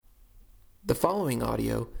The following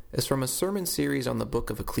audio is from a sermon series on the book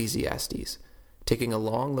of Ecclesiastes, taking a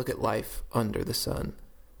long look at life under the sun.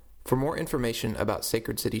 For more information about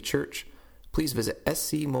Sacred City Church, please visit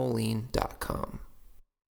scmoline.com.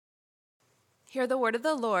 Hear the word of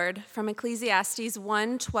the Lord from Ecclesiastes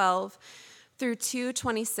 1:12 through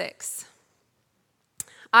 2:26.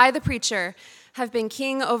 I, the preacher, have been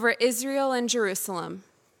king over Israel and Jerusalem,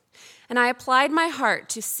 and I applied my heart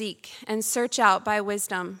to seek and search out by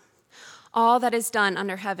wisdom all that is done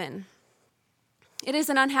under heaven. It is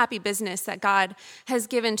an unhappy business that God has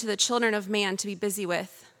given to the children of man to be busy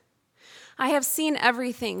with. I have seen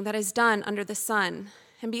everything that is done under the sun,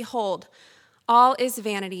 and behold, all is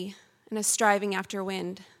vanity and a striving after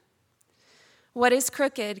wind. What is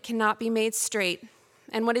crooked cannot be made straight,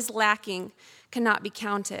 and what is lacking cannot be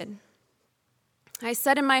counted. I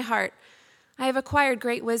said in my heart, I have acquired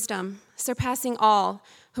great wisdom, surpassing all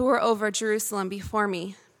who were over Jerusalem before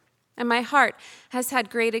me. And my heart has had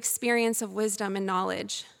great experience of wisdom and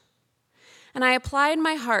knowledge. And I applied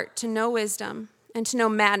my heart to know wisdom and to know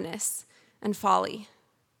madness and folly.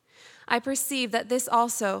 I perceive that this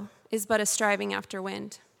also is but a striving after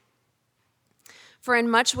wind. For in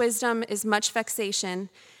much wisdom is much vexation,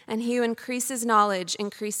 and he who increases knowledge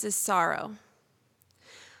increases sorrow.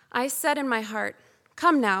 I said in my heart,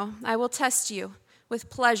 come now, I will test you with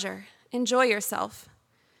pleasure. Enjoy yourself.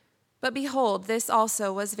 But behold, this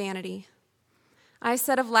also was vanity. I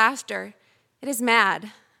said of laughter, it is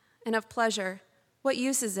mad, and of pleasure, what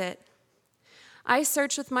use is it? I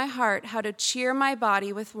searched with my heart how to cheer my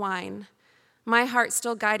body with wine, my heart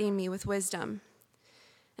still guiding me with wisdom,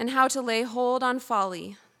 and how to lay hold on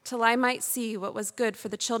folly, till I might see what was good for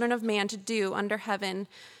the children of man to do under heaven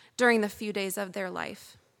during the few days of their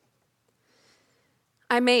life.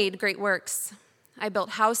 I made great works. I built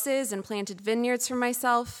houses and planted vineyards for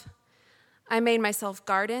myself. I made myself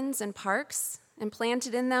gardens and parks and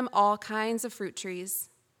planted in them all kinds of fruit trees.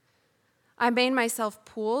 I made myself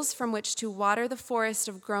pools from which to water the forest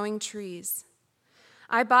of growing trees.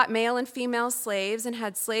 I bought male and female slaves and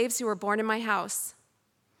had slaves who were born in my house.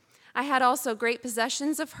 I had also great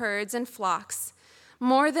possessions of herds and flocks,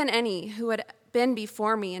 more than any who had been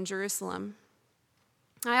before me in Jerusalem.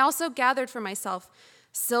 I also gathered for myself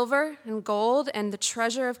silver and gold and the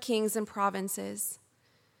treasure of kings and provinces.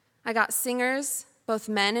 I got singers, both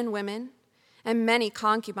men and women, and many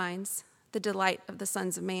concubines, the delight of the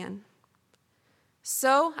sons of man.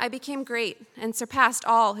 So I became great and surpassed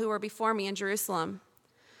all who were before me in Jerusalem.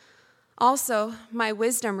 Also, my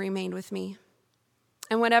wisdom remained with me,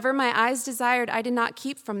 and whatever my eyes desired, I did not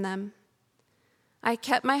keep from them. I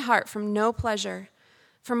kept my heart from no pleasure,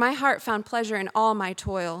 for my heart found pleasure in all my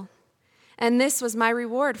toil, and this was my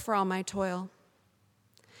reward for all my toil.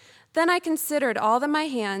 Then I considered all that my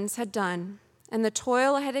hands had done, and the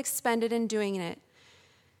toil I had expended in doing it.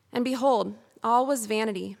 And behold, all was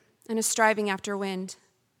vanity and a striving after wind,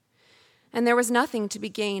 and there was nothing to be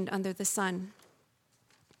gained under the sun.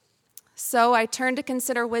 So I turned to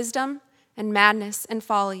consider wisdom and madness and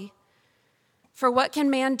folly. For what can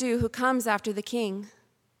man do who comes after the king?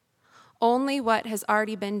 Only what has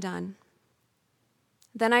already been done.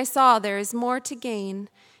 Then I saw there is more to gain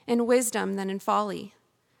in wisdom than in folly,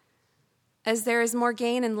 as there is more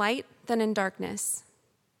gain in light than in darkness.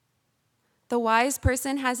 The wise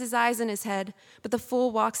person has his eyes in his head, but the fool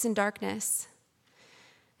walks in darkness.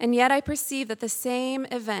 And yet I perceive that the same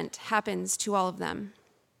event happens to all of them.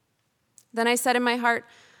 Then I said in my heart,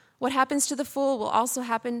 what happens to the fool will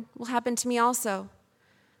happen to me also.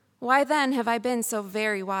 Why then have I been so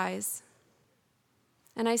very wise?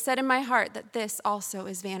 And I said in my heart that this also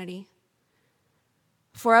is vanity.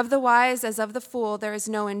 For of the wise as of the fool there is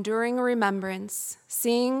no enduring remembrance,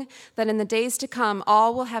 seeing that in the days to come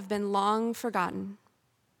all will have been long forgotten.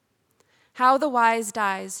 How the wise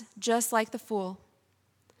dies just like the fool.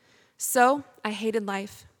 So I hated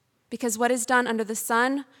life, because what is done under the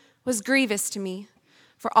sun was grievous to me,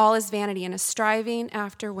 for all is vanity and a striving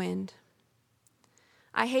after wind.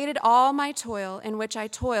 I hated all my toil in which I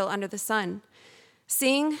toil under the sun,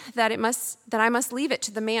 seeing that I must leave it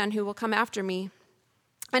to the man who will come after me.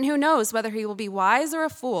 And who knows whether he will be wise or a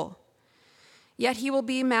fool? Yet he will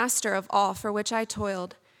be master of all for which I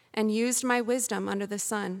toiled and used my wisdom under the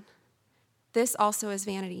sun. This also is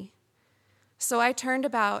vanity. So I turned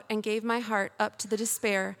about and gave my heart up to the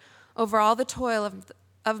despair over all the toil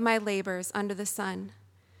of my labors under the sun.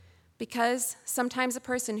 Because sometimes a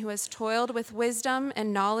person who has toiled with wisdom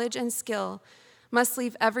and knowledge and skill must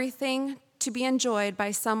leave everything to be enjoyed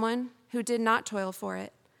by someone who did not toil for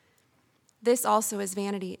it. This also is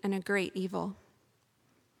vanity and a great evil.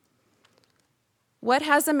 What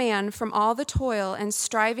has a man from all the toil and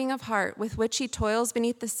striving of heart with which he toils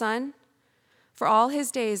beneath the sun? For all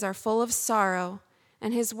his days are full of sorrow,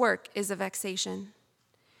 and his work is a vexation.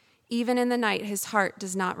 Even in the night his heart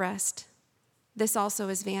does not rest. This also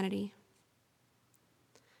is vanity.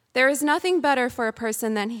 There is nothing better for a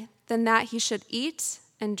person than that he should eat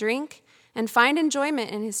and drink and find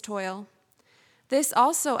enjoyment in his toil. This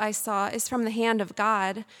also I saw is from the hand of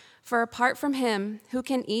God, for apart from him, who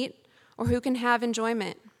can eat or who can have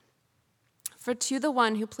enjoyment? For to the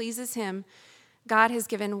one who pleases him, God has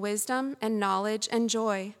given wisdom and knowledge and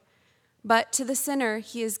joy. But to the sinner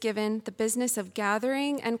he has given the business of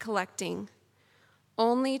gathering and collecting,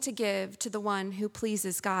 only to give to the one who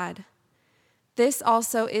pleases God. This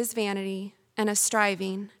also is vanity and a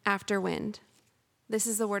striving after wind. This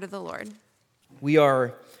is the word of the Lord. We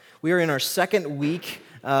are in our second week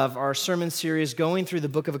of our sermon series going through the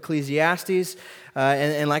book of Ecclesiastes.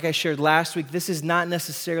 And like I shared last week, this is not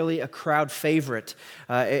necessarily a crowd favorite.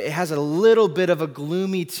 It has a little bit of a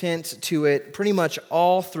gloomy tint to it pretty much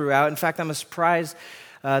all throughout. In fact, I'm surprised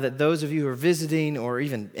that those of you who are visiting, or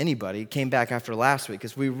even anybody, came back after last week,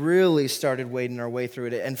 because we really started wading our way through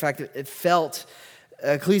it. In fact,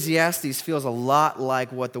 Ecclesiastes feels a lot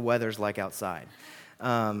like what the weather's like outside.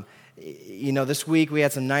 This week we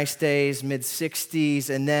had some nice days, mid-60s,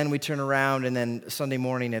 and then we turn around, and then Sunday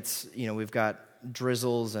morning it's, we've got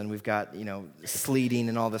drizzles and we've got, sleeting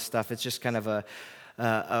and all this stuff. It's just kind of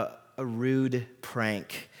a rude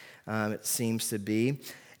prank, it seems to be.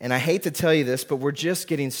 And I hate to tell you this, but we're just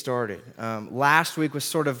getting started. Last week was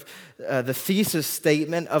sort of the thesis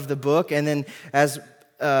statement of the book, and then as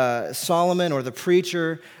Solomon, or the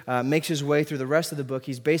preacher, makes his way through the rest of the book,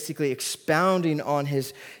 he's basically expounding on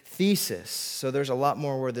his thesis. So there's a lot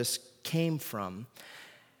more where this came from.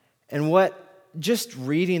 And just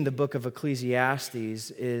reading the book of Ecclesiastes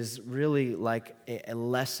is really like a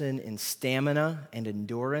lesson in stamina and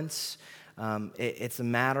endurance. It's a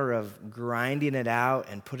matter of grinding it out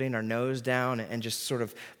and putting our nose down and just sort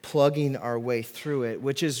of plugging our way through it,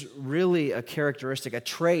 which is really a characteristic, a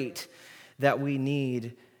trait that we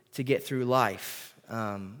need to get through life.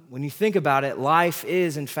 When you think about it, life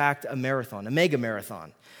is, in fact, a marathon, a mega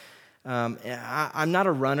marathon. I'm not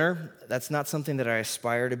a runner. That's not something that I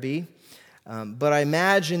aspire to be. But I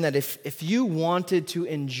imagine that if you wanted to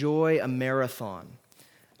enjoy a marathon,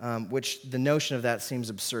 which the notion of that seems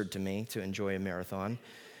absurd to me, to enjoy a marathon,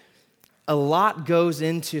 a lot goes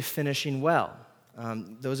into finishing well.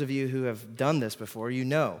 Those of you who have done this before, you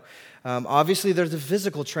know. Obviously, there's the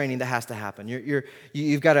physical training that has to happen.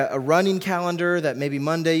 You've got a running calendar that maybe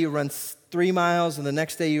Monday you run 3 miles and the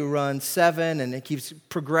next day you run 7, and it keeps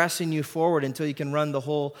progressing you forward until you can run the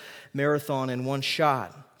whole marathon in one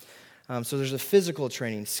shot. So there's a physical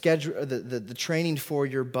training, schedule, the training for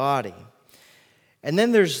your body. And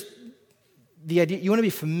then there's the idea, you want to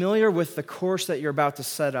be familiar with the course that you're about to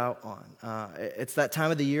set out on. It's that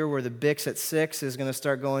time of the year where the Bix at 6 is going to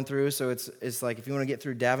start going through, so it's like if you want to get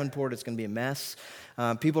through Davenport, it's going to be a mess.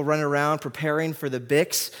 People running around preparing for the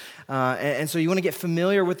Bix, and so you want to get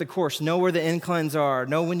familiar with the course, know where the inclines are,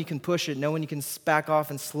 know when you can push it, know when you can back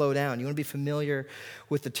off and slow down. You want to be familiar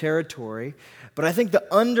with the territory. But I think the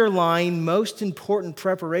underlying, most important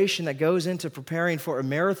preparation that goes into preparing for a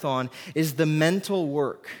marathon is the mental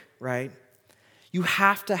work, right? You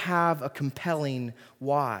have to have a compelling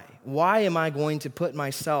why. Why am I going to put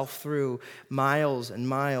myself through miles and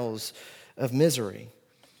miles of misery?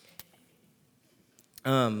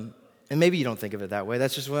 And maybe you don't think of it that way.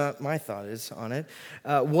 That's just what my thought is on it.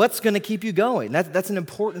 What's going to keep you going? That's an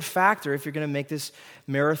important factor if you're going to make this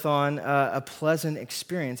marathon a pleasant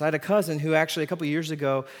experience. I had a cousin who actually a couple years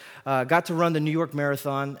ago got to run the New York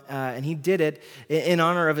Marathon, and he did it in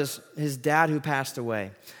honor of his dad who passed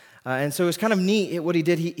away. And so it was kind of neat what he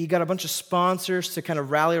did. He got a bunch of sponsors to kind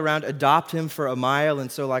of rally around, adopt him for a mile.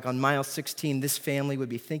 And so like on mile 16, this family would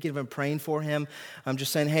be thinking of him, praying for him. I'm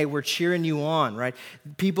just saying, hey, we're cheering you on, right?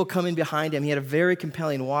 People coming behind him. He had a very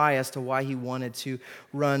compelling why as to why he wanted to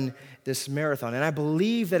run this marathon. And I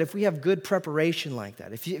believe that if we have good preparation like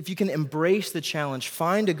that, if you can embrace the challenge,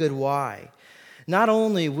 find a good why, not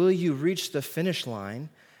only will you reach the finish line,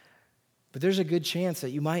 but there's a good chance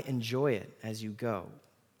that you might enjoy it as you go.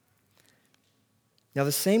 Now,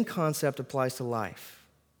 the same concept applies to life.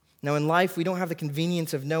 Now, in life, we don't have the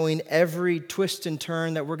convenience of knowing every twist and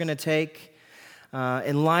turn that we're going to take.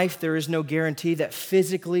 In life, there is no guarantee that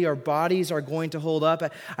physically our bodies are going to hold up.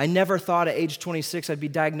 I never thought at age 26 I'd be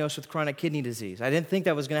diagnosed with chronic kidney disease. I didn't think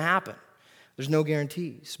that was going to happen. There's no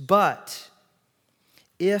guarantees. But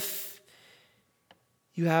if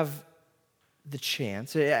you have the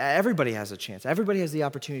chance. Everybody has a chance. Everybody has the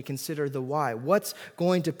opportunity to consider the why. What's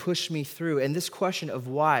going to push me through? And this question of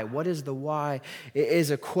why, what is the why,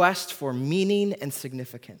 is a quest for meaning and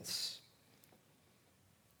significance.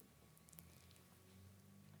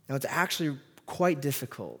 Now, it's actually quite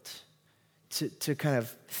difficult to kind of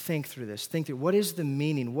think through this. Think through what is the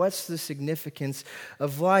meaning? What's the significance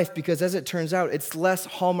of life? Because as it turns out, it's less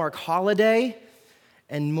Hallmark holiday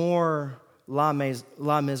and more La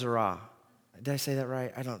Misera. Did I say that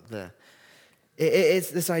right?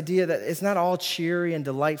 It's this idea that it's not all cheery and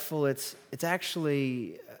delightful. It's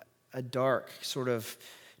actually a dark, sort of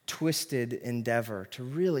twisted endeavor to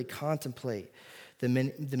really contemplate the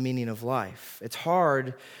meaning of life. It's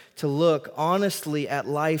hard to look honestly at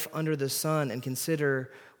life under the sun and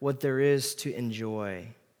consider what there is to enjoy.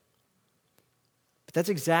 But that's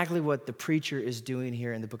exactly what the preacher is doing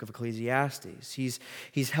here in the book of Ecclesiastes.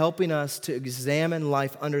 He's helping us to examine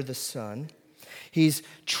life under the sun. He's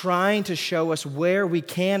trying to show us where we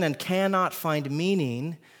can and cannot find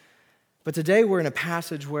meaning. But today we're in a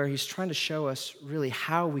passage where he's trying to show us really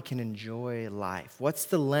how we can enjoy life. What's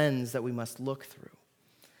the lens that we must look through?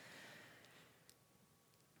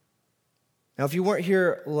 Now, if you weren't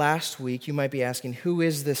here last week, you might be asking, who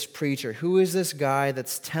is this preacher? Who is this guy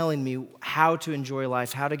that's telling me how to enjoy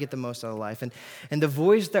life, how to get the most out of life? And the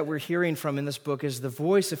voice that we're hearing from in this book is the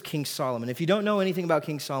voice of King Solomon. If you don't know anything about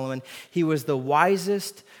King Solomon, he was the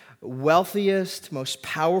wisest, wealthiest, most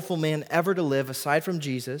powerful man ever to live, aside from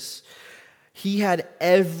Jesus. He had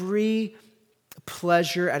every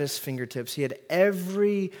pleasure at his fingertips. He had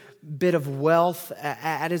every bit of wealth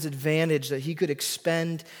at his advantage that he could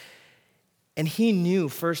expend. And he knew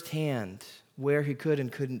firsthand where he could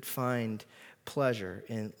and couldn't find pleasure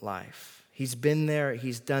in life. He's been there,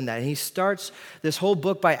 he's done that. And he starts this whole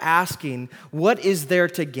book by asking, what is there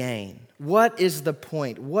to gain? What is the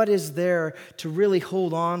point? What is there to really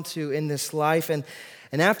hold on to in this life? And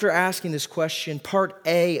after asking this question, part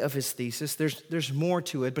A of his thesis, there's more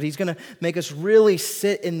to it, but he's going to make us really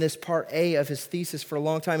sit in this part A of his thesis for a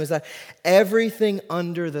long time, is that everything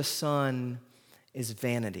under the sun is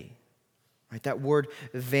vanity. Right? That word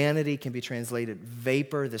vanity can be translated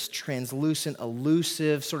vapor, this translucent,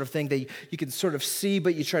 elusive sort of thing that you can sort of see,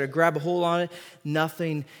 but you try to grab a hold on it.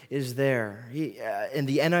 Nothing is there. In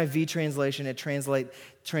the NIV translation, it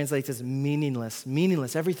translates as meaningless.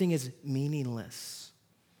 Meaningless. Everything is meaningless.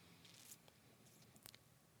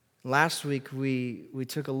 Last week, we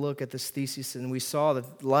took a look at this thesis and we saw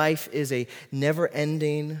that life is a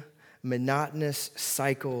never-ending, monotonous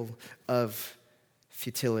cycle of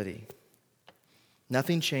futility.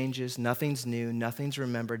 Nothing changes, nothing's new, nothing's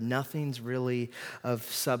remembered, nothing's really of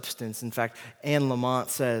substance. In fact, Anne Lamott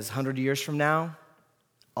says, 100 years from now,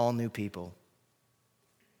 all new people.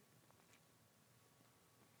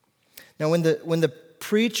 Now, when the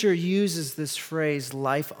preacher uses this phrase,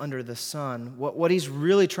 life under the sun, what he's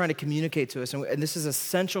really trying to communicate to us, and this is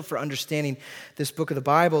essential for understanding this book of the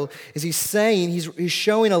Bible, is he's saying, he's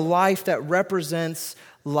showing a life that represents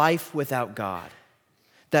life without God.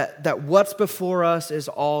 That what's before us is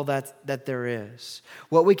all that there is.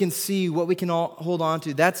 What we can see, what we can all hold on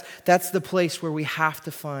to, that's the place where we have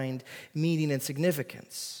to find meaning and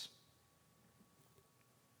significance.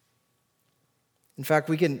 In fact,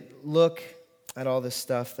 we can look at all this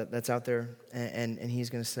stuff that's out there, and he's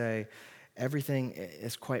going to say, everything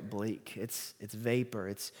is quite bleak. It's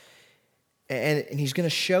vapor. And he's going to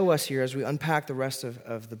show us here as we unpack the rest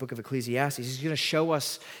of the book of Ecclesiastes, he's going to show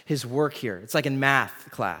us his work here. It's like in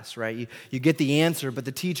math class, right? You get the answer, but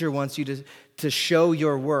the teacher wants you to show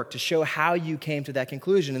your work, to show how you came to that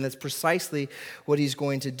conclusion. And that's precisely what he's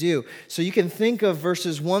going to do. So you can think of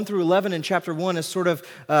verses 1 through 11 in chapter 1 as sort of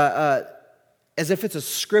as if it's a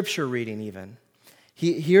scripture reading even.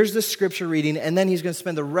 Here's the scripture reading, and then he's going to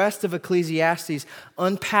spend the rest of Ecclesiastes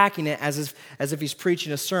unpacking it as if he's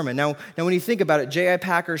preaching a sermon. Now, when you think about it, J.I.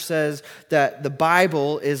 Packer says that the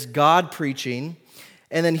Bible is God preaching,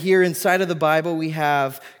 and then here inside of the Bible we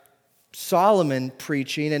have Solomon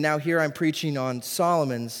preaching, and now here I'm preaching on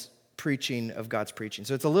Solomon's preaching of God's preaching.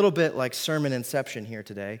 So it's a little bit like sermon inception here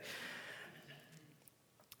today.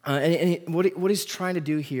 And what he's trying to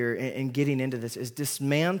do here in getting into this is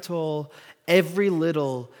dismantle every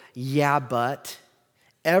little yeah but,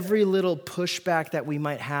 every little pushback that we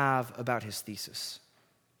might have about his thesis.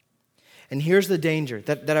 And here's the danger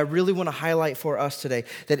that I really want to highlight for us today,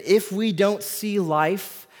 that if we don't see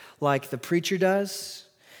life like the preacher does,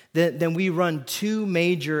 then we run two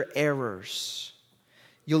major errors.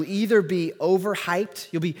 You'll either be overhyped,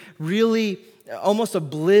 you'll be really almost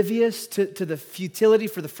oblivious to the futility,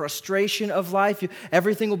 for the frustration of life.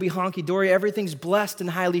 Everything will be honky-dory, everything's blessed and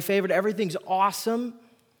highly favored, everything's awesome,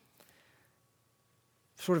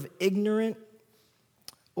 sort of ignorant,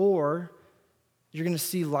 or you're going to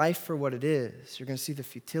see life for what it is. You're going to see the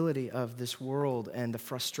futility of this world and the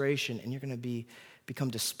frustration, and you're going to become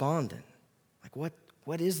despondent. Like,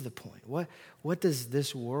 what is the point? What does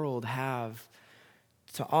this world have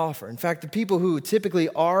to offer? In fact, the people who typically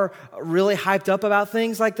are really hyped up about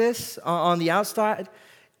things like this on the outside,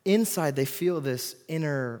 inside they feel this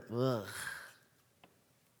inner ugh.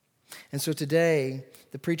 And so today,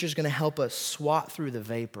 the preacher's going to help us swat through the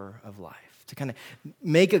vapor of life, to kind of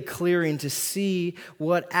make a clearing, to see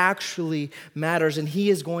what actually matters. And he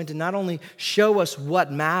is going to not only show us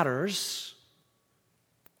what matters,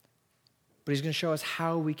 but he's going to show us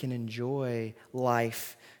how we can enjoy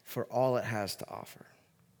life for all it has to offer.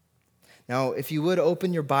 Now, if you would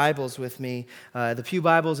open your Bibles with me, the Pew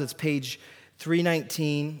Bibles, it's page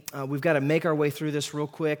 319. We've got to make our way through this real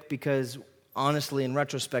quick because, honestly, in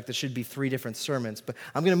retrospect, it should be 3 different sermons. But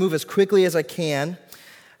I'm going to move as quickly as I can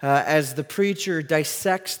as the preacher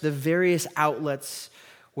dissects the various outlets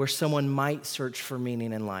where someone might search for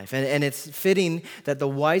meaning in life. And it's fitting that the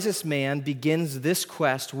wisest man begins this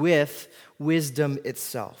quest with wisdom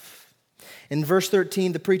itself. In verse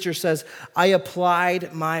 13, the preacher says, I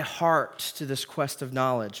applied my heart to this quest of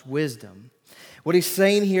knowledge, wisdom. What he's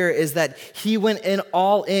saying here is that he went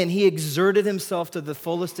all in. He exerted himself to the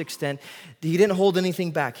fullest extent. He didn't hold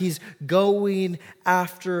anything back. He's going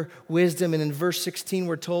after wisdom. And in verse 16,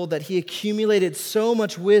 we're told that he accumulated so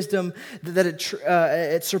much wisdom that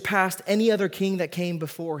it surpassed any other king that came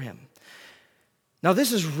before him. Now,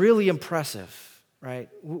 this is really impressive, right?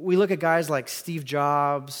 We look at guys like Steve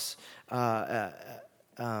Jobs, all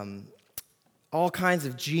kinds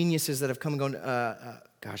of geniuses that have come and gone.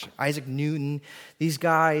 Isaac Newton. These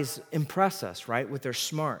guys impress us, right, with their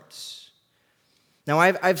smarts. Now,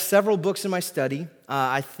 I have several books in my study.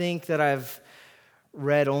 I think that I've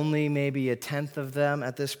read only maybe a 10th of them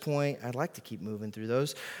at this point. I'd like to keep moving through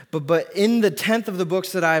those. But in the 10th of the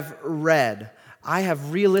books that I've read, I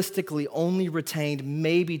have realistically only retained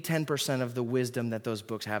maybe 10% of the wisdom that those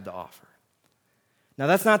books have to offer. Now,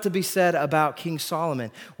 that's not to be said about King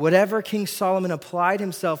Solomon. Whatever King Solomon applied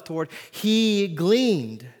himself toward, he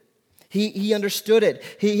gleaned. He understood it.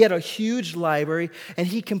 He had a huge library, and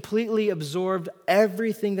he completely absorbed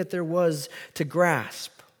everything that there was to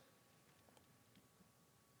grasp.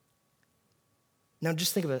 Now,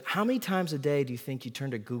 just think about it. How many times a day do you think you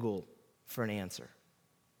turn to Google for an answer?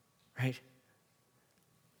 Right?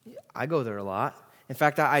 I go there a lot. In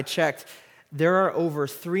fact, I checked. There are over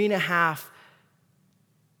 3.5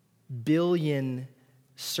 billion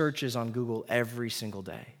searches on Google every single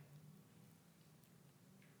day.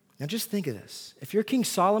 Now just think of this. If you're King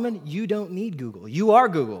Solomon, you don't need Google. You are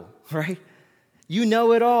Google, right? You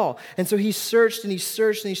know it all. And so he searched and he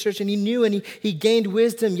searched and he searched and he knew and he gained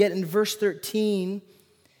wisdom. Yet in verse 13,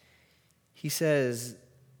 he says,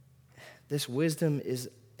 this wisdom is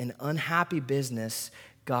an unhappy business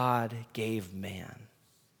God gave man.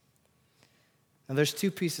 Now there's 2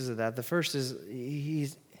 pieces of that. The first is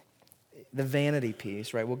he's the vanity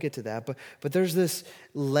piece, right? We'll get to that. But there's this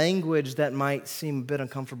language that might seem a bit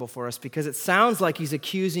uncomfortable for us because it sounds like he's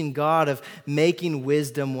accusing God of making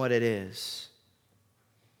wisdom what it is.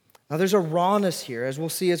 Now there's a rawness here, as we'll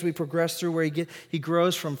see as we progress through, where he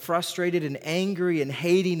grows from frustrated and angry and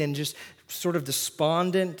hating and just sort of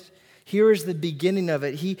despondent. Here is the beginning of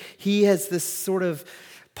it. He has this sort of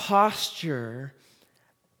posture.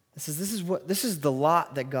 It says, this is the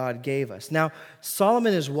lot that God gave us. Now,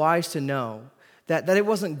 Solomon is wise to know that it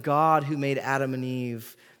wasn't God who made Adam and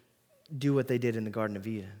Eve do what they did in the Garden of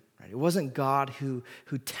Eden. Right? It wasn't God who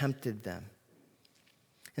tempted them.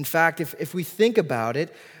 In fact, if we think about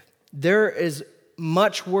it, there is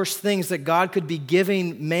much worse things that God could be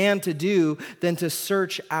giving man to do than to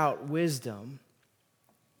search out wisdom.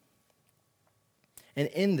 And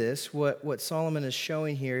in this, what Solomon is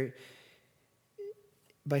showing here,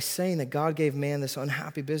 by saying that God gave man this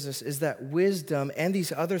unhappy business, is that wisdom and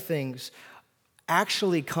these other things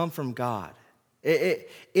actually come from God.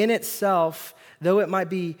 In itself, though it might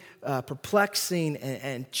be perplexing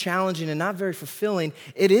and challenging and not very fulfilling,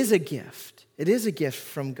 it is a gift. It is a gift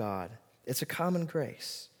from God. It's a common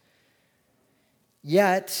grace.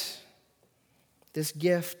 Yet, this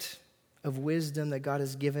gift of wisdom that God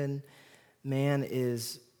has given man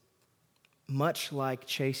is much like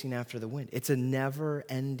chasing after the wind. It's a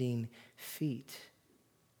never-ending feat.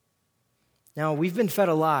 Now, we've been fed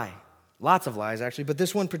a lie. lots of lies actually, but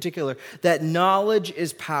this one in particular, that knowledge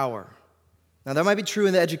is power. Now that might be true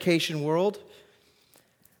in the education world,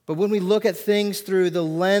 but when we look at things through the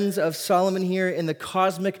lens of Solomon here in the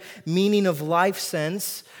cosmic meaning of life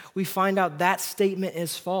sense, we find out that statement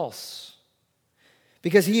is false.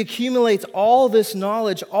 Because he accumulates all this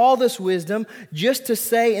knowledge, all this wisdom, just to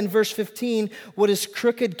say in verse 15, what is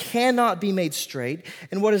crooked cannot be made straight,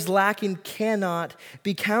 and what is lacking cannot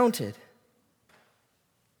be counted.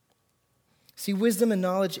 See, wisdom and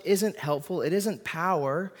knowledge isn't helpful, it isn't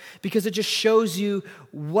power, because it just shows you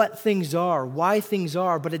what things are, why things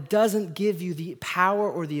are, but it doesn't give you the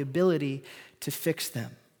power or the ability to fix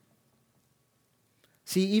them.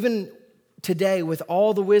 See, even today, with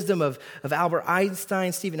all the wisdom of Albert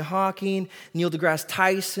Einstein, Stephen Hawking, Neil deGrasse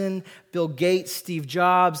Tyson, Bill Gates, Steve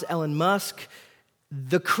Jobs, Elon Musk,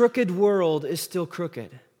 the crooked world is still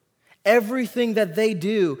crooked. Everything that they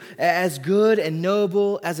do, as good and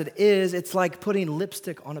noble as it is, it's like putting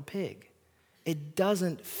lipstick on a pig. It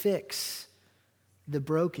doesn't fix the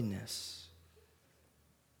brokenness.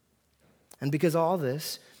 And because of all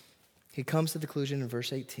this, he comes to the conclusion in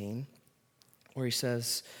verse 18, where he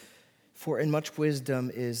says, "For in much wisdom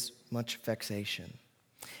is much vexation,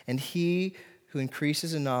 and he who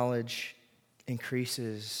increases in knowledge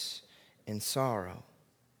increases in sorrow."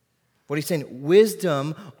 What he's saying,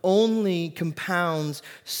 wisdom only compounds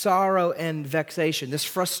sorrow and vexation, this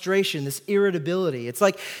frustration, this irritability. It's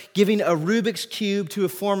like giving a Rubik's Cube to a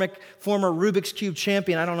former Rubik's Cube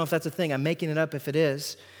champion. I don't know if that's a thing. I'm making it up if it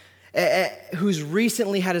is. Who's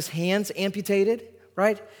recently had his hands amputated,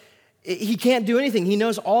 right? He can't do anything. He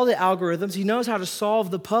knows all the algorithms. He knows how to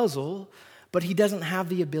solve the puzzle, but he doesn't have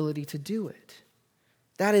the ability to do it.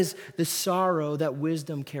 That is the sorrow that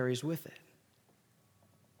wisdom carries with it.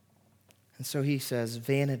 And so he says,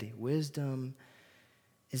 vanity, wisdom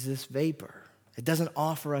is this vapor. It doesn't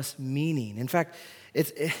offer us meaning. In fact,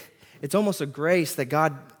 it's almost a grace that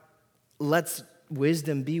God lets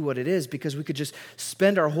wisdom be what it is, because we could just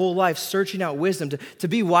spend our whole life searching out wisdom. To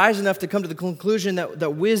be wise enough to come to the conclusion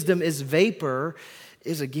that wisdom is vapor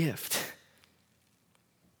is a gift.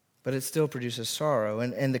 But it still produces sorrow.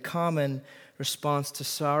 And the common response to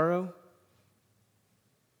sorrow,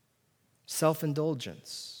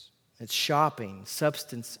 self-indulgence. It's shopping,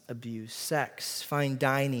 substance abuse, sex, fine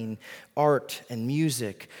dining, art and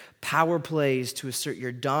music, power plays to assert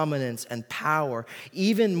your dominance and power,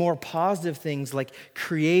 even more positive things like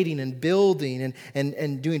creating and building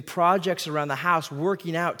and doing projects around the house,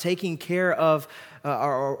 working out, taking care of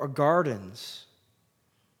our gardens.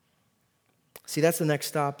 See, that's the next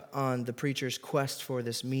stop on the preacher's quest for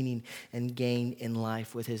this meaning and gain in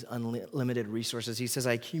life with his unlimited resources. He says,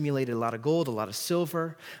 I accumulated a lot of gold, a lot of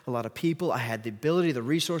silver, a lot of people. I had the ability, the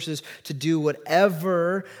resources to do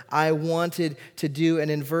whatever I wanted to do. And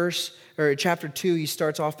in chapter 2, he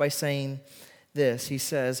starts off by saying this. He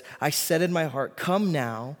says, I said in my heart, come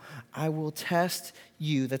now, I will test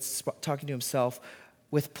you, that's talking to himself,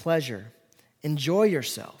 with pleasure. Enjoy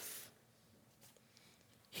yourself.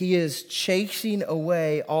 He is chasing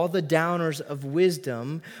away all the downers of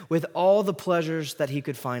wisdom with all the pleasures that he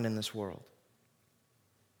could find in this world.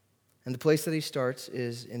 And the place that he starts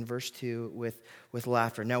is in verse 2 with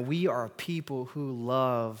laughter. Now, we are people who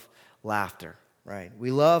love laughter, right?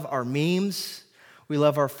 We love our memes. We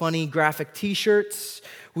love our funny graphic t-shirts.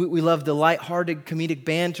 We love the lighthearted comedic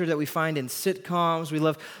banter that we find in sitcoms. We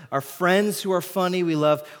love our friends who are funny. We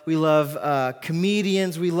love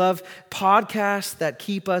comedians. We love podcasts that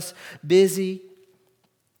keep us busy.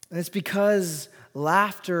 And it's because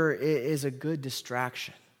laughter is a good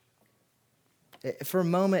distraction. For a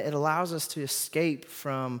moment, it allows us to escape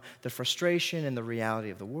from the frustration and the reality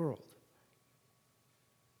of the world.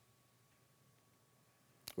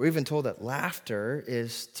 We're even told that laughter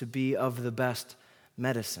is to be of the best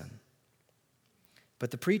medicine. But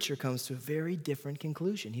the preacher comes to a very different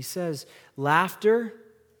conclusion. He says, laughter,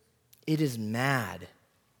 it is mad.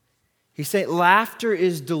 He said laughter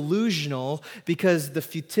is delusional because the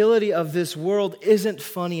futility of this world isn't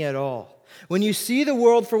funny at all. When you see the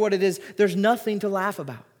world for what it is, there's nothing to laugh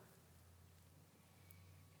about.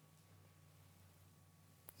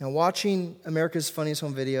 Now, watching America's Funniest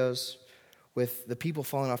Home Videos with the people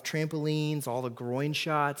falling off trampolines, all the groin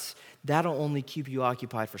shots, that'll only keep you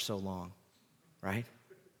occupied for so long, right?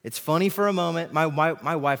 It's funny for a moment. My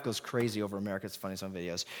wife goes crazy over America's Funniest Home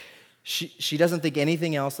Videos. She doesn't think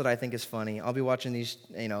anything else that I think is funny. I'll be watching these,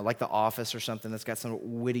 like The Office or something that's got some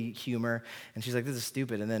witty humor, and she's like, this is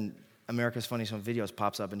stupid. And then America's Funniest Home Videos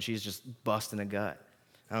pops up, and she's just busting a gut.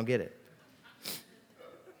 I don't get it.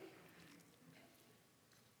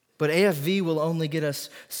 But AFV will only get us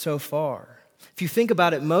so far. If you think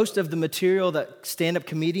about it, most of the material that stand-up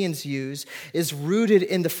comedians use is rooted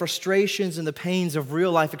in the frustrations and the pains of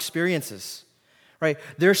real-life experiences, right?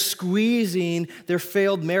 They're squeezing their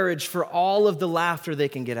failed marriage for all of the laughter they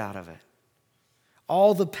can get out of it,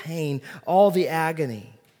 all the pain, all the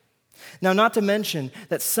agony. Now, not to mention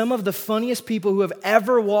that some of the funniest people who have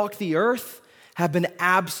ever walked the earth have been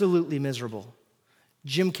absolutely miserable.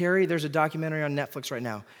 Jim Carrey, there's a documentary on Netflix right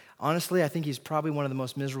now. Honestly, I think he's probably one of the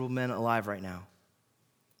most miserable men alive right now.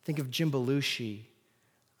 Think of Jim Belushi,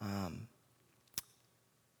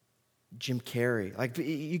 Jim Carrey. Like,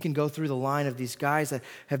 you can go through the line of these guys that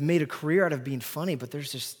have made a career out of being funny, but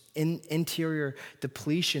there's this interior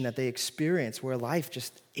depletion that they experience where life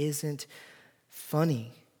just isn't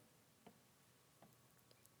funny.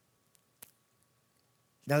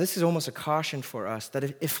 Now, this is almost a caution for us that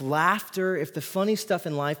if laughter, if the funny stuff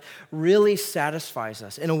in life really satisfies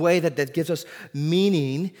us in a way that gives us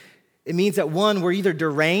meaning, it means that, one, we're either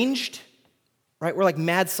deranged, right? We're like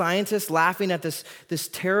mad scientists laughing at this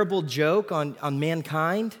terrible joke on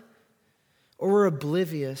mankind, or we're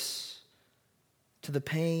oblivious to the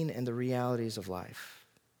pain and the realities of life.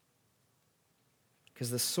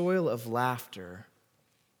 Because the soil of laughter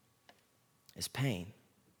is pain.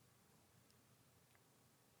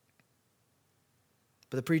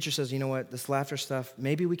 But the preacher says, you know what, this laughter stuff,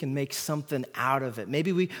 maybe we can make something out of it.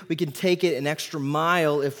 Maybe we can take it an extra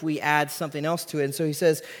mile if we add something else to it. And so he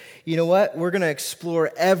says, you know what, we're going to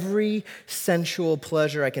explore every sensual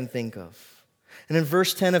pleasure I can think of. And in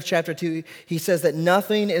verse 10 of chapter 2, he says that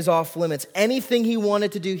nothing is off limits. Anything he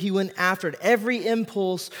wanted to do, he went after it. Every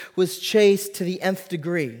impulse was chased to the nth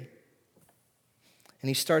degree. And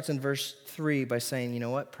he starts in verse 3 by saying, you know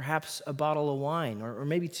what, perhaps a bottle of wine or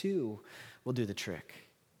maybe two will do the trick.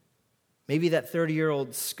 Maybe that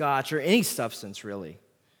 30-year-old scotch or any substance really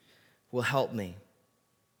will help me.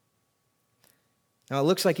 Now it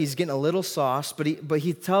looks like he's getting a little sauce, but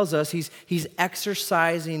he tells us he's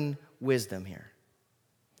exercising wisdom here.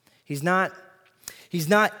 He's not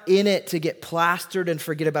in it to get plastered and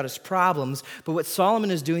forget about his problems, but what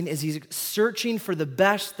Solomon is doing is he's searching for the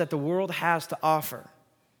best that the world has to offer.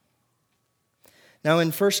 Now,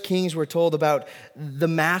 in 1 Kings, we're told about the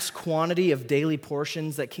mass quantity of daily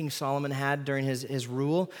portions that King Solomon had during his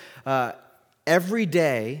rule. Every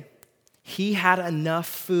day, he had enough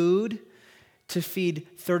food to feed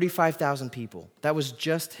 35,000 people. That was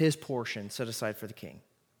just his portion set aside for the king.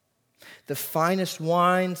 The finest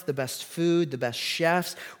wines, the best food, the best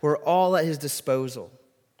chefs were all at his disposal.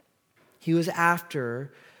 He was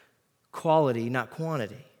after quality, not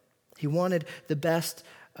quantity. He wanted the best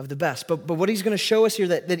of the best. But what he's going to show us here,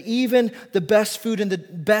 that even the best food and the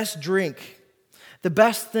best drink, the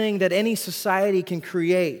best thing that any society can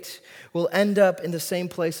create, will end up in the same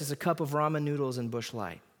place as a cup of ramen noodles and Busch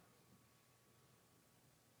Light.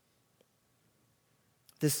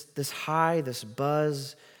 This high, this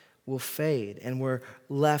buzz will fade, and we're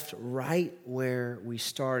left right where we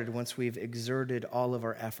started once we've exerted all of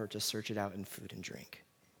our effort to search it out in food and drink.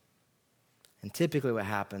 And typically what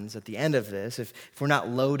happens at the end of this, if we're not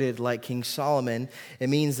loaded like King Solomon, it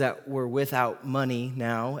means that we're without money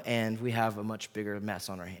now and we have a much bigger mess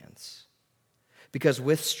on our hands. Because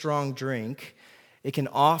with strong drink, it can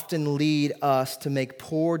often lead us to make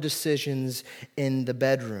poor decisions in the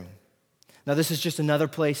bedroom. Now, this is just another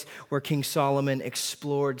place where King Solomon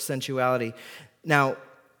explored sensuality. Now,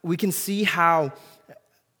 we can see how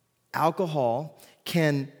alcohol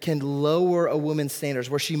can lower a woman's standards,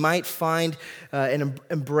 where she might find an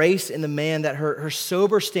embrace in the man that her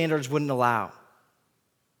sober standards wouldn't allow,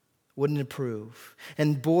 wouldn't approve.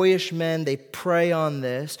 And boyish men, they prey on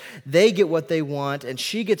this. They get what they want, and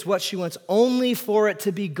she gets what she wants, only for it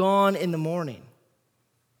to be gone in the morning.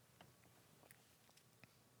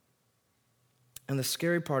 And the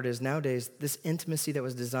scary part is nowadays, this intimacy that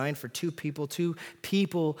was designed for two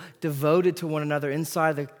people devoted to one another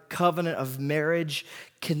inside the covenant of marriage,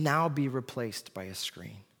 can now be replaced by a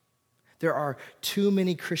screen. There are too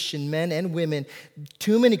many Christian men and women,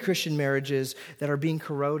 too many Christian marriages that are being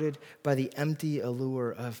corroded by the empty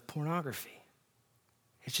allure of pornography.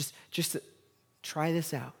 It's just try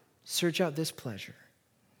this out. Search out this pleasure.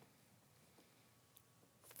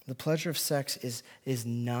 The pleasure of sex is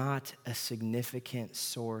not a significant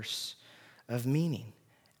source of meaning.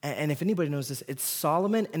 And if anybody knows this, it's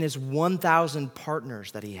Solomon and his 1,000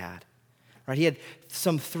 partners that he had. Right? He had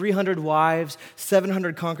some 300 wives,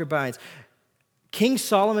 700 concubines. King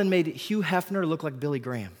Solomon made Hugh Hefner look like Billy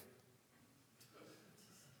Graham.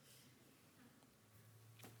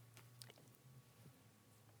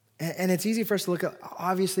 And it's easy for us to look at,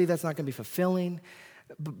 obviously that's not going to be fulfilling.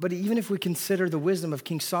 But even if we consider the wisdom of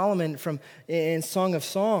King Solomon in Song of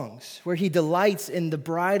Songs, where he delights in the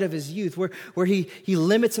bride of his youth, where he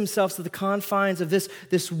limits himself to the confines of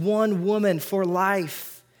this one woman for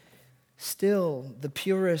life, still the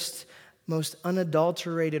purest, most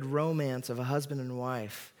unadulterated romance of a husband and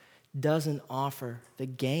wife doesn't offer the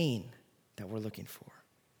gain that we're looking for.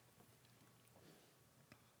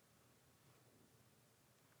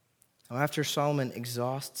 Now, after Solomon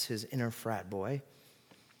exhausts his inner frat boy,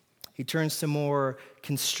 he turns to more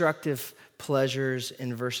constructive pleasures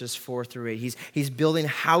in verses 4 through 8. He's building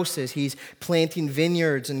houses. He's planting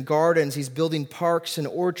vineyards and gardens. He's building parks and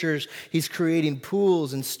orchards. He's creating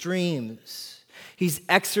pools and streams. He's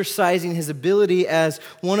exercising his ability as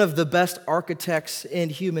one of the best architects in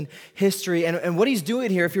human history. And what he's doing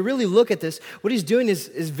here, if you really look at this, what he's doing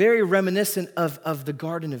is very reminiscent of the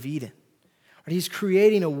Garden of Eden. He's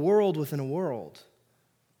creating a world within a world,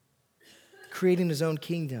 creating his own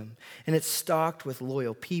kingdom. And it's stocked with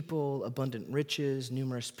loyal people, abundant riches,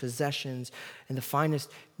 numerous possessions, and the finest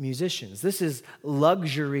musicians. This is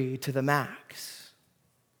luxury to the max.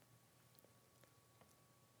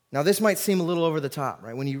 Now, this might seem a little over the top,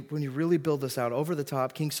 right? When you really build this out, over the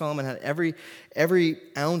top, King Solomon had every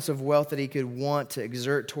ounce of wealth that he could want to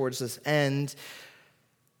exert towards this end.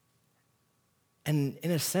 And in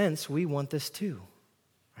a sense, we want this too.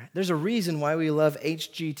 Right? There's a reason why we love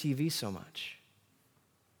HGTV so much.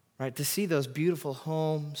 Right? To see those beautiful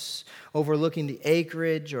homes overlooking the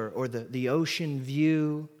acreage or the ocean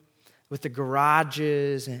view with the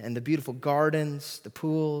garages and the beautiful gardens, the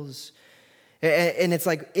pools. And it's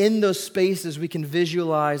like in those spaces we can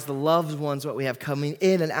visualize the loved ones, what we have coming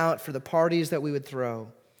in and out for the parties that we would throw.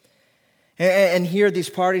 And here at these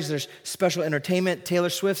parties, there's special entertainment. Taylor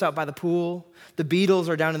Swift's out by the pool. The Beatles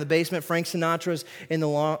are down in the basement. Frank Sinatra's in the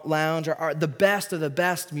lounge. Are the best of the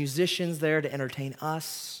best musicians there to entertain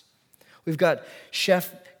us. We've got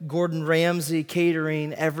Chef Gordon Ramsay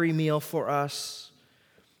catering every meal for us.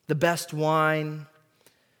 The best wine,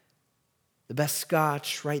 the best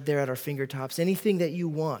scotch right there at our fingertips. Anything that you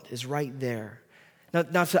want is right there.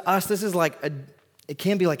 Now to us, this is it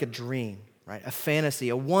can be like a dream. Right? A fantasy,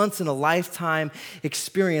 a once-in-a-lifetime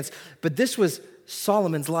experience. But this was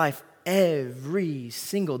Solomon's life every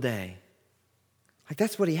single day. Like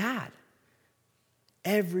that's what he had.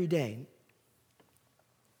 Every day.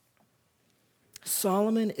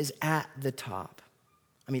 Solomon is at the top.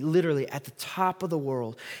 I mean, literally at the top of the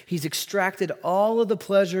world. He's extracted all of the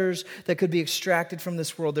pleasures that could be extracted from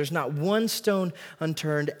this world. There's not one stone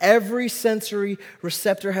unturned. Every sensory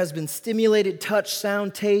receptor has been stimulated: touch,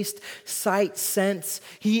 sound, taste, sight, sense.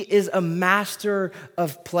 He is a master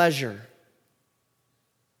of pleasure.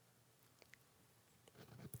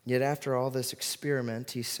 Yet after all this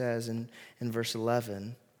experiment, he says in verse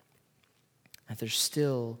 11 that there's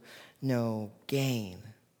still no gain.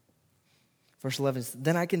 Verse 11,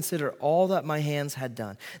 then I consider all that my hands had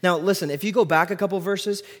done. Now, listen, if you go back a couple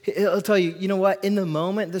verses, he'll tell you, you know what? In the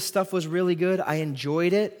moment, this stuff was really good. I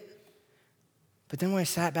enjoyed it. But then when I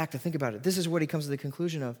sat back to think about it, this is what he comes to the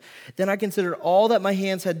conclusion of. Then I considered all that my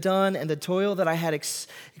hands had done and the toil that I had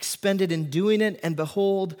expended in doing it. And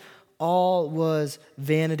behold, all was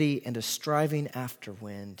vanity and a striving after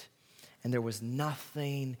wind. And there was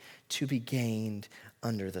nothing to be gained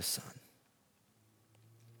under the sun.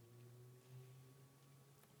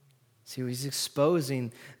 See, he's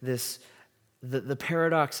exposing this, the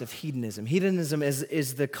paradox of hedonism. Hedonism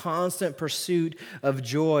is the constant pursuit of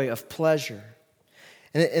joy, of pleasure.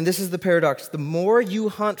 And this is the paradox. The more you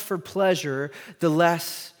hunt for pleasure, the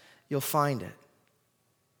less you'll find it.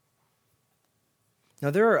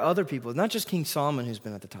 Now, there are other people, not just King Solomon who's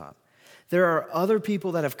been at the top. There are other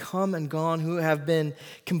people that have come and gone who have been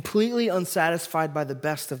completely unsatisfied by the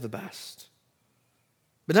best of the best.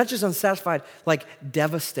 But not just unsatisfied, like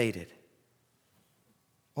devastated.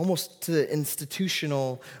 Almost to the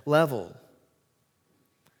institutional level.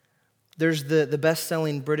 There's the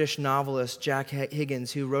best-selling British novelist Jack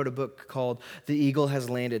Higgins, who wrote a book called The Eagle Has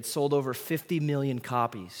Landed, sold over 50 million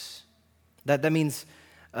copies. That means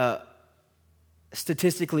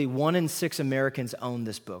statistically 1 in 6 Americans own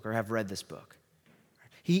this book or have read this book.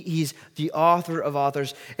 He's the author of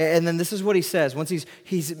authors. And then this is what he says. Once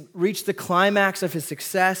he's reached the climax of his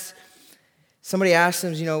success, somebody asks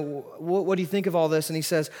him, what do you think of all this? And he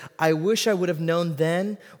says, I wish I would have known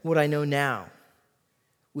then what I know now.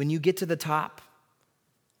 When you get to the top,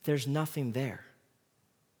 there's nothing there.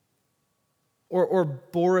 Or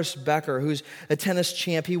Boris Becker, who's a tennis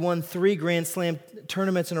champ. He won 3 Grand Slam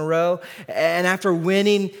tournaments in a row. And after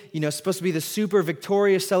winning, supposed to be the super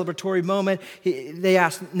victorious celebratory moment, they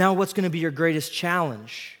asked, now what's going to be your greatest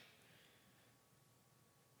challenge?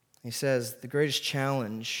 He says, the greatest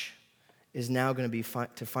challenge is now going to be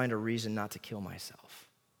to find a reason not to kill myself.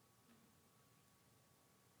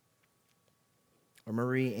 Or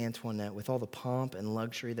Marie Antoinette, with all the pomp and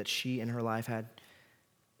luxury that she in her life had,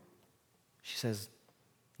 she says,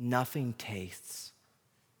 nothing tastes.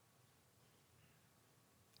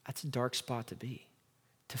 That's a dark spot to be.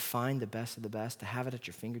 To find the best of the best, to have it at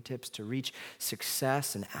your fingertips, to reach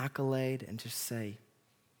success and accolade, and just say,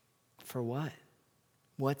 for what?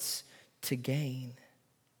 What's to gain?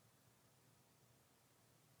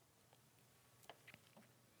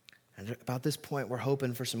 And about this point, we're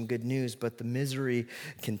hoping for some good news, but the misery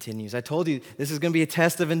continues. I told you, this is going to be a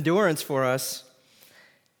test of endurance for us.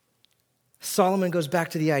 Solomon goes back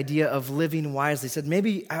to the idea of living wisely. He said,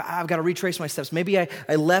 maybe I've got to retrace my steps. Maybe I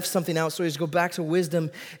left something out. So he's go back to wisdom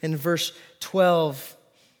in verse 12.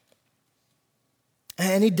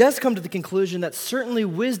 And he does come to the conclusion that certainly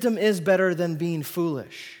wisdom is better than being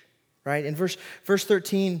foolish, right? In verse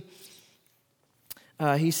 13,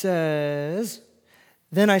 he says,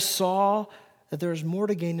 then I saw that there is more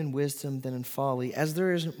to gain in wisdom than in folly, as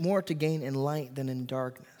there is more to gain in light than in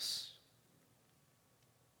darkness.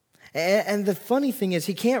 And the funny thing is,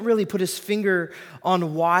 he can't really put his finger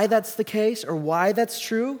on why that's the case or why that's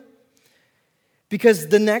true, because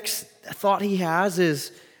the next thought he has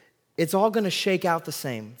is it's all going to shake out the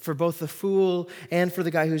same for both the fool and for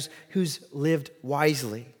the guy who's lived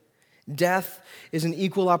wisely. Death is an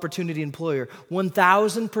equal opportunity employer.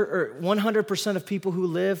 100% of people who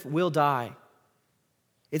live will die.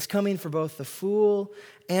 It's coming for both the fool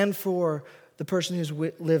and for the person who's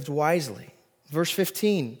lived wisely. Verse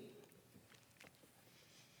 15.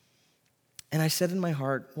 And I said in my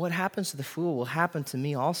heart, what happens to the fool will happen to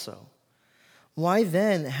me also. Why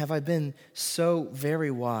then have I been so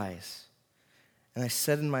very wise? And I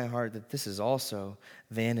said in my heart that this is also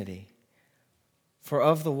vanity. For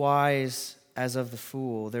of the wise as of the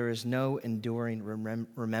fool, there is no enduring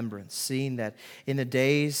remembrance, seeing that in the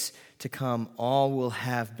days to come all will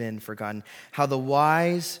have been forgotten. How the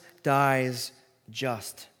wise dies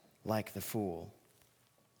just like the fool.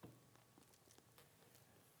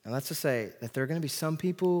 And let's just say that there are going to be some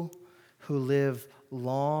people who live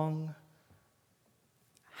long,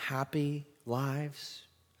 happy lives.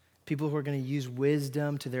 People who are going to use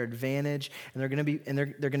wisdom to their advantage, and they're going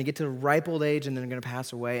to get to a ripe old age, and then they're going to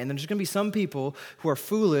pass away. And then there's going to be some people who are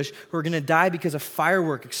foolish who are going to die because a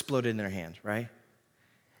firework exploded in their hand, right?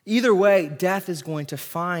 Either way, death is going to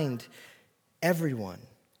find everyone.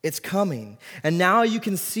 It's coming. And now you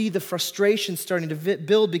can see the frustration starting to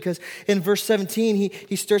build, because in verse 17,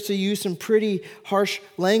 he starts to use some pretty harsh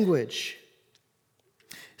language.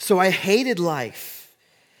 So I hated life,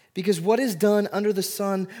 because what is done under the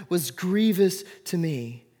sun was grievous to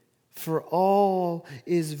me. For all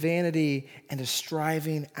is vanity and a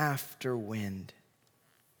striving after wind.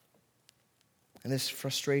 And this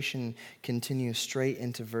frustration continues straight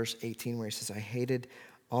into verse 18, where he says, I hated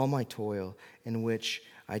all my toil in which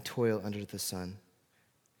I toil under the sun.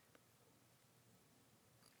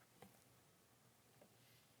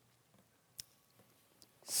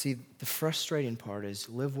 See, the frustrating part is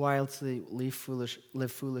live wisely, live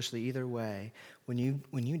foolishly. Either way, when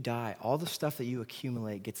you die, all the stuff that you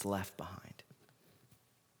accumulate gets left behind.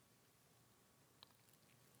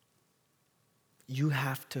 You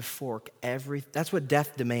have to fork that's what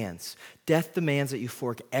death demands. Death demands that you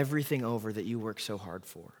fork everything over that you work so hard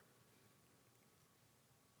for.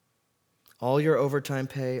 All your overtime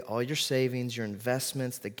pay, all your savings, your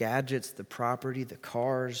investments, the gadgets, the property, the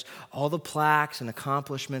cars, all the plaques and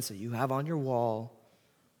accomplishments that you have on your wall,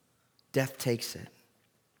 death takes it.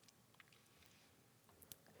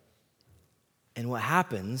 And what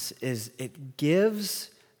happens is it gives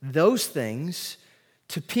those things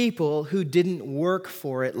to people who didn't work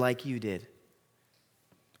for it like you did.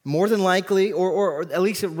 More than likely, or at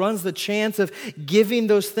least it runs the chance of giving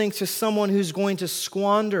those things to someone who's going to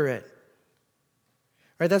squander it.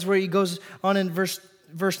 Right, that's where he goes on in verse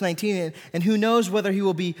 19. And who knows whether he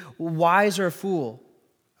will be wise or a fool?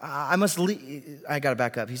 I got to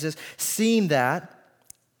back up. He says, seeing that,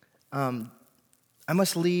 I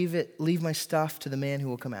must leave my stuff to the man who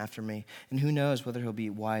will come after me. And who knows whether he'll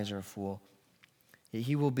be wise or a fool?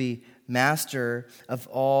 He will be master of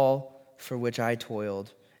all for which I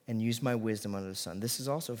toiled and used my wisdom under the sun. This is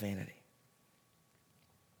also vanity.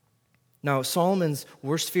 Now, Solomon's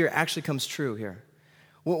worst fear actually comes true here.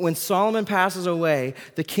 When Solomon passes away,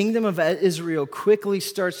 the kingdom of Israel quickly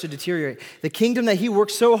starts to deteriorate. The kingdom that he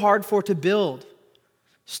worked so hard for to build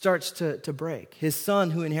starts to break. His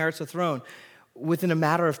son, who inherits the throne, within a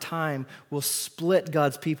matter of time, will split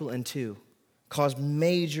God's people in two, cause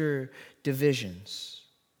major divisions.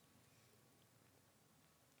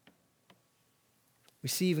 We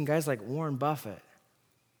see even guys like Warren Buffett.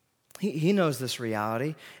 He knows this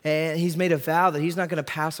reality, and he's made a vow that he's not going to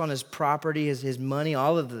pass on his property, his money,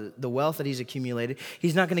 all of the wealth that he's accumulated.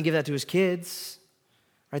 He's not going to give that to his kids.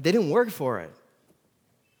 Right? They didn't work for it.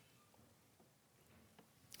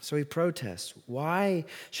 So he protests. Why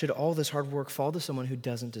should all this hard work fall to someone who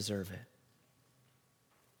doesn't deserve it?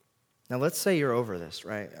 Now, let's say you're over this,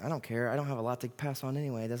 right? I don't care. I don't have a lot to pass on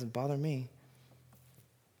anyway. It doesn't bother me.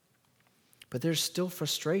 But there's still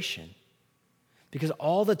frustration. Because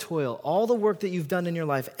all the toil, all the work that you've done in your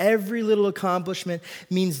life, every little accomplishment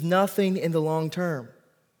means nothing in the long term.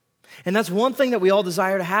 And that's one thing that we all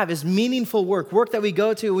desire to have is meaningful work that we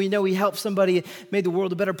go to, we know we helped somebody, made the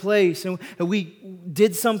world a better place, and we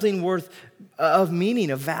did something worth of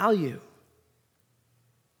meaning, of value.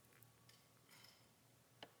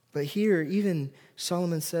 But here, even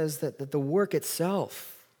Solomon says that the work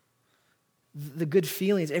itself, the good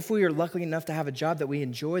feelings, if we are lucky enough to have a job that we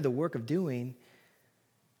enjoy the work of doing,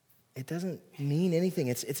 it doesn't mean anything.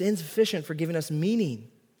 It's insufficient for giving us meaning.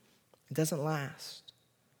 It doesn't last.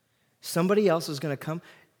 Somebody else is going to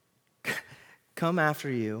come after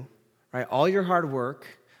you, right? All your hard work.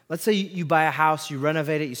 Let's say you buy a house, you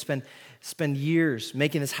renovate it, you spend years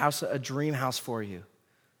making this house a dream house for you.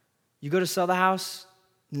 You go to sell the house,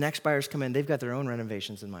 the next buyers come in, they've got their own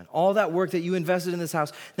renovations in mind. All that work that you invested in this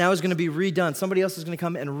house now is going to be redone. Somebody else is going to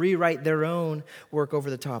come and rewrite their own work over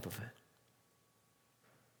the top of it.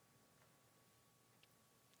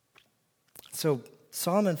 So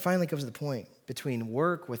Solomon finally comes to the point between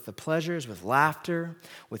work, with the pleasures, with laughter,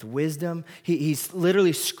 with wisdom. He's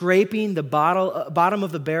literally scraping the bottom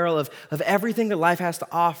of the barrel of everything that life has to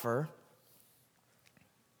offer.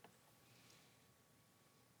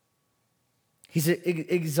 He's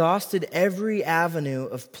exhausted every avenue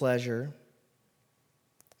of pleasure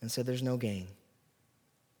and said there's no gain.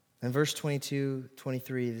 In verse 22,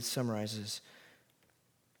 23, this summarizes.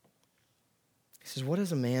 He says, what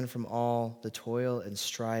is a man from all the toil and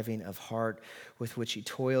striving of heart with which he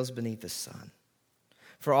toils beneath the sun?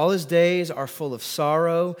 For all his days are full of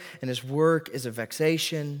sorrow, and his work is a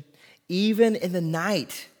vexation. Even in the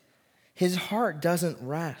night, his heart doesn't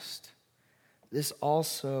rest. This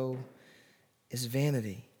also is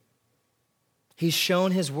vanity. He's shown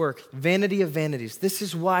his work, vanity of vanities. This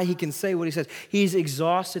is why he can say what he says. He's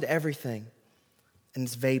exhausted everything, and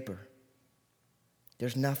it's vapor.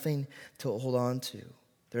 There's nothing to hold on to.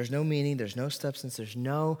 There's no meaning, there's no substance, there's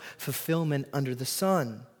no fulfillment under the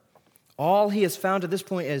sun. All he has found at this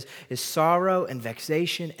point is sorrow and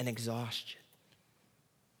vexation and exhaustion.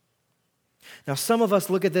 Now, some of us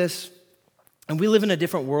look at this, and we live in a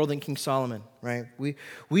different world than King Solomon, right?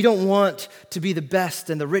 We don't want to be the best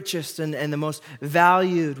and the richest and the most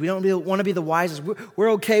valued. We don't want to be the wisest.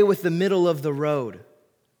 We're okay with the middle of the road.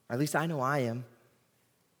 At least I know I am.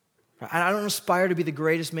 I don't aspire to be the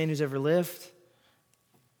greatest man who's ever lived.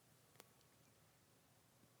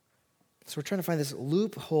 So we're trying to find this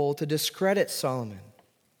loophole to discredit Solomon.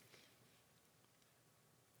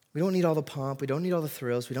 We don't need all the pomp. We don't need all the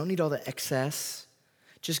thrills. We don't need all the excess.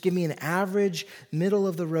 Just give me an average,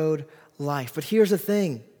 middle-of-the-road life. But here's the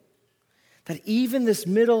thing, that even this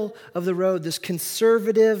middle of the road, this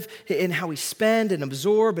conservative in how we spend and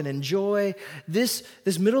absorb and enjoy, this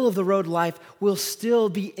middle of the road life will still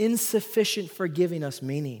be insufficient for giving us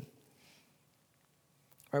meaning.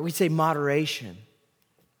 Right? We say moderation,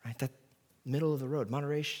 right? That middle of the road,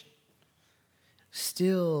 moderation,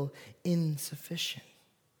 still insufficient.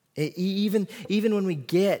 Even when we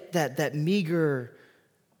get that meager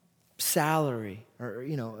salary, or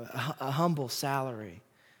a humble salary.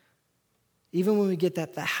 Even when we get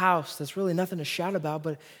the house that's really nothing to shout about,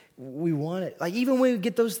 but we want it. Like even when we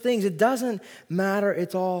get those things, it doesn't matter.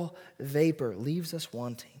 It's all vapor. It leaves us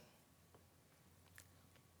wanting.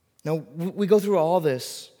 Now, we go through all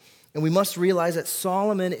this, and we must realize that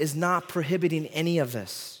Solomon is not prohibiting any of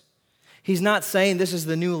this. He's not saying this is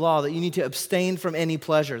the new law, that you need to abstain from any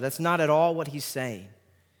pleasure. That's not at all what he's saying.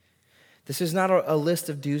 This is not a list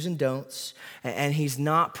of do's and don'ts, and he's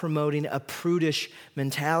not promoting a prudish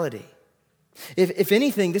mentality. If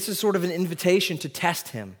anything, this is sort of an invitation to test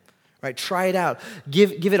him, right? Try it out.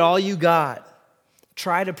 Give it all you got.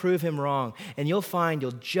 Try to prove him wrong, and you'll find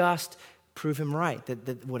you'll just prove him right,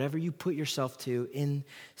 that whatever you put yourself to,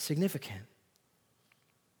 insignificant.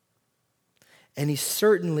 And he's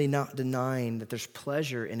certainly not denying that there's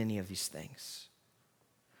pleasure in any of these things.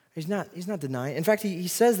 He's not denying. In fact, he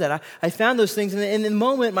says that. I found those things, and in the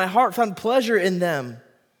moment, my heart found pleasure in them.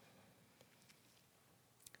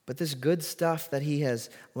 But this good stuff that he has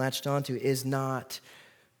latched onto is not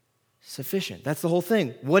sufficient. That's the whole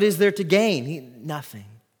thing. What is there to gain? Nothing.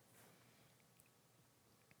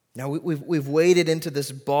 Now we've waded into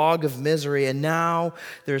this bog of misery, and now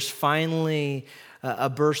there's finally a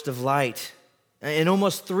burst of light. In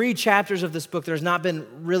almost 3 chapters of this book, there's not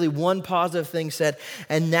been really one positive thing said,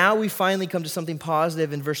 and now we finally come to something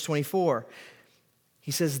positive in verse 24.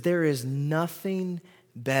 He says, there is nothing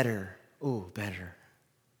better. Ooh, better.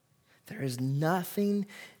 There is nothing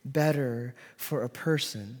better for a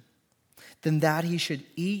person than that he should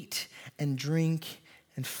eat and drink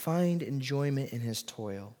and find enjoyment in his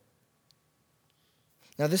toil.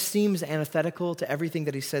 Now, this seems antithetical to everything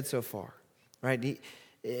that he said so far, right?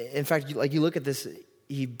 In fact, like you look at this,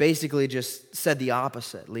 he basically just said the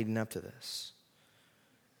opposite leading up to this.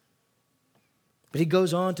 But he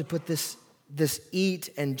goes on to put this eat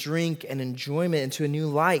and drink and enjoyment into a new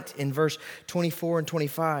light in verse 24 and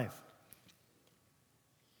 25.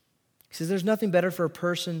 He says, there's nothing better for a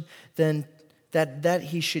person than that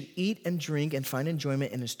he should eat and drink and find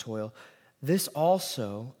enjoyment in his toil. This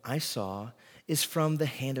also, I saw, is from the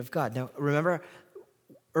hand of God. Now, remember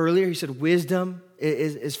earlier he said wisdom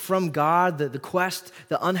is from God, the quest,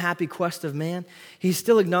 the unhappy quest of man. He's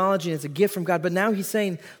still acknowledging it's a gift from God, but now he's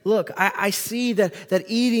saying, look, I see that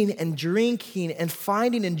eating and drinking and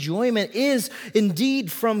finding enjoyment is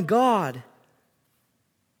indeed from God.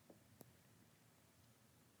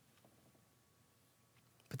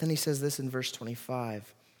 But then he says this in verse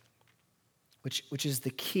 25, which is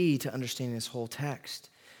the key to understanding this whole text.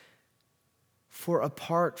 For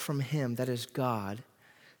apart from him, that is God,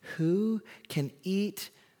 who can eat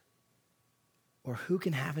or who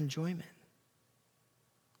can have enjoyment?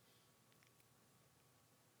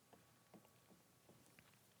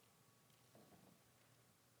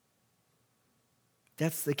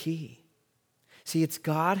 That's the key. See, it's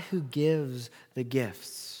God who gives the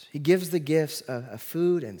gifts. He gives the gifts of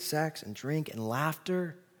food and sex and drink and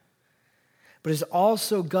laughter. But it's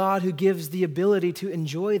also God who gives the ability to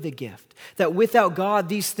enjoy the gift. That without God,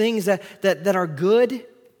 these things that are good,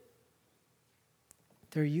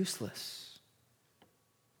 they're useless.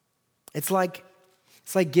 It's like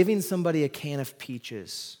giving somebody a can of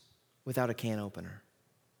peaches without a can opener.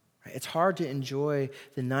 Right? It's hard to enjoy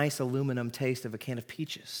the nice aluminum taste of a can of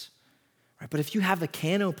peaches. Right? But if you have a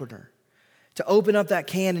can opener, to open up that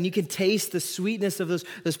can and you can taste the sweetness of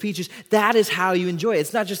those peaches, that is how you enjoy it.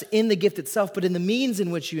 It's not just in the gift itself, but in the means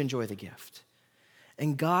in which you enjoy the gift.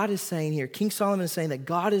 And God is saying here, King Solomon is saying that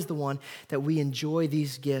God is the one that we enjoy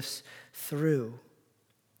these gifts through.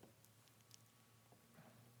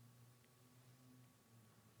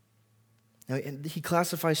 Now, he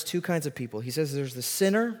classifies 2 kinds of people. He says there's the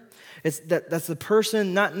sinner. That's the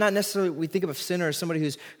person, not necessarily, we think of a sinner as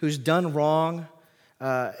somebody who's done wrong.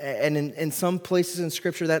 And in some places in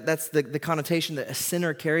Scripture, that's the connotation that a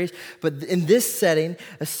sinner carries. But in this setting,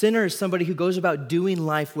 a sinner is somebody who goes about doing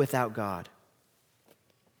life without God.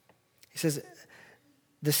 He says,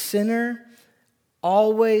 the sinner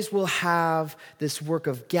always will have this work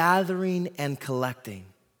of gathering and collecting.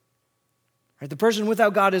 Right? The person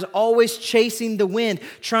without God is always chasing the wind,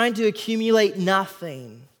 trying to accumulate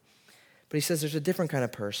nothing. But he says there's a different kind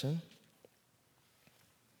of person.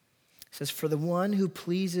 He says, for the one who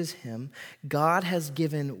pleases him, God has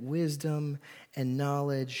given wisdom and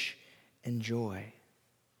knowledge and joy.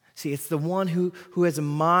 See, it's the one who has a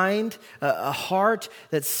mind, a heart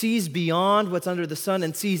that sees beyond what's under the sun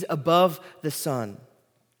and sees above the sun.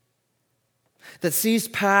 That sees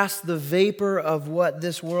past the vapor of what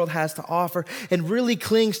this world has to offer and really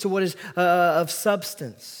clings to what is of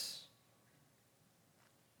substance.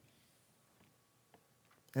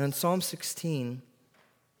 And in Psalm 16,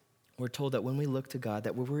 we're told that when we look to God,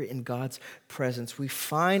 that when we're in God's presence, we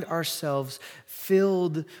find ourselves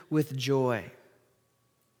filled with joy.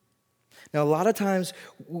 Now, a lot of times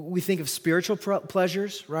we think of spiritual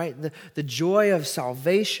pleasures, right? The joy of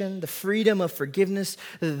salvation, the freedom of forgiveness,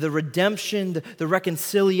 the redemption, the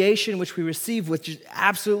reconciliation which we receive, which is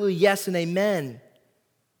absolutely yes and amen.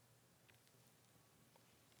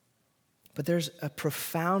 But there's a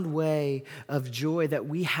profound way of joy that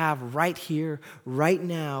we have right here, right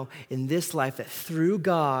now, in this life, that through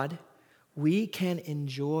God, we can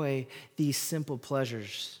enjoy these simple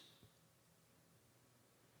pleasures.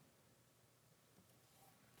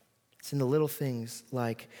 It's in the little things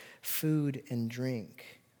like food and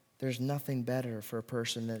drink. There's nothing better for a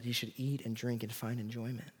person that he should eat and drink and find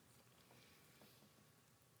enjoyment.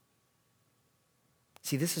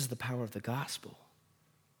 See, this is the power of the gospel.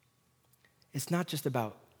 It's not just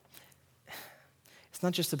about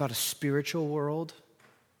a spiritual world.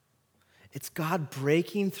 It's God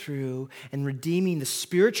breaking through and redeeming the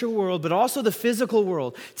spiritual world, but also the physical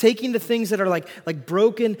world, taking the things that are like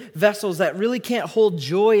broken vessels that really can't hold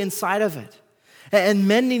joy inside of it, and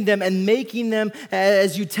mending them and making them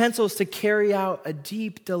as utensils to carry out a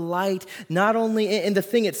deep delight, not only in the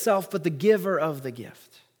thing itself, but the giver of the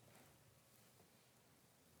gift.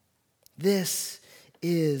 This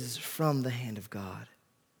is from the hand of God.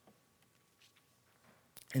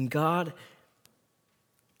 And God,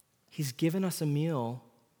 He's given us a meal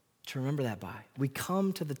to remember that by. We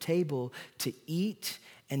come to the table to eat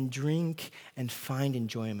and drink and find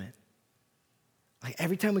enjoyment. Like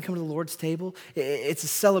every time we come to the Lord's table, it's a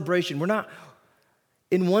celebration. We're not,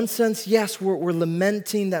 in one sense, yes, we're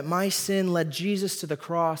lamenting that my sin led Jesus to the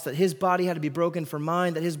cross, that his body had to be broken for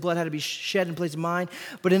mine, that his blood had to be shed in place of mine.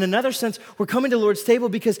 But in another sense, we're coming to the Lord's table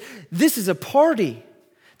because this is a party.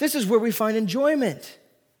 This is where we find enjoyment.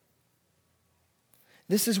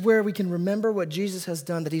 This is where we can remember what Jesus has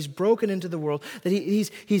done, that he's broken into the world, that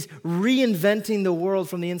he's reinventing the world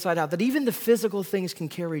from the inside out, that even the physical things can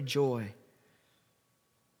carry joy.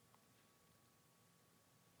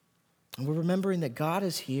 And we're remembering that God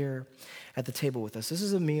is here at the table with us. This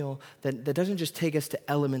is a meal that doesn't just take us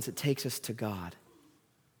to elements, it takes us to God.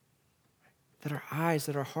 That our eyes,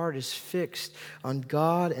 that our heart is fixed on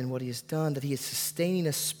God and what he has done, that he is sustaining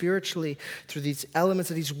us spiritually through these elements,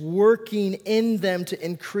 that he's working in them to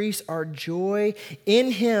increase our joy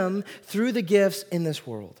in him through the gifts in this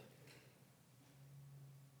world.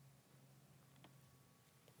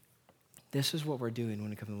 This is what we're doing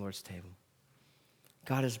when we come to the Lord's table.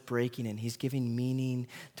 God is breaking in. He's giving meaning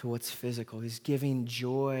to what's physical. He's giving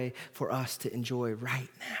joy for us to enjoy right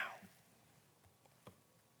now.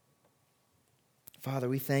 Father,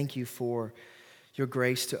 we thank you for your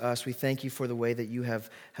grace to us. We thank you for the way that you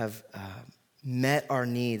have met our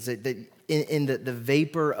needs. That in the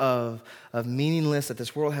vapor of meaningless that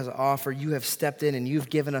this world has to offer, you have stepped in and you've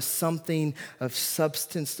given us something of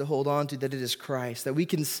substance to hold on to, that it is Christ. That we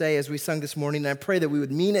can say, as we sung this morning, and I pray that we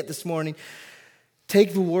would mean it this morning,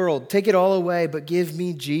 take the world, take it all away, but give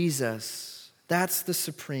me Jesus. That's the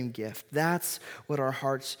supreme gift. That's what our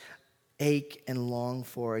hearts ache and long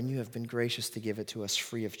for, and you have been gracious to give it to us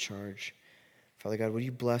free of charge. Father God, would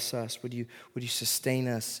you bless us? Would you sustain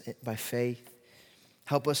us by faith?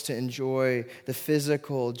 Help us to enjoy the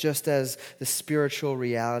physical just as the spiritual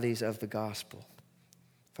realities of the gospel.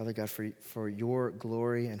 Father God, for your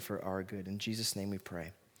glory and for our good. In Jesus' name we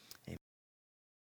pray.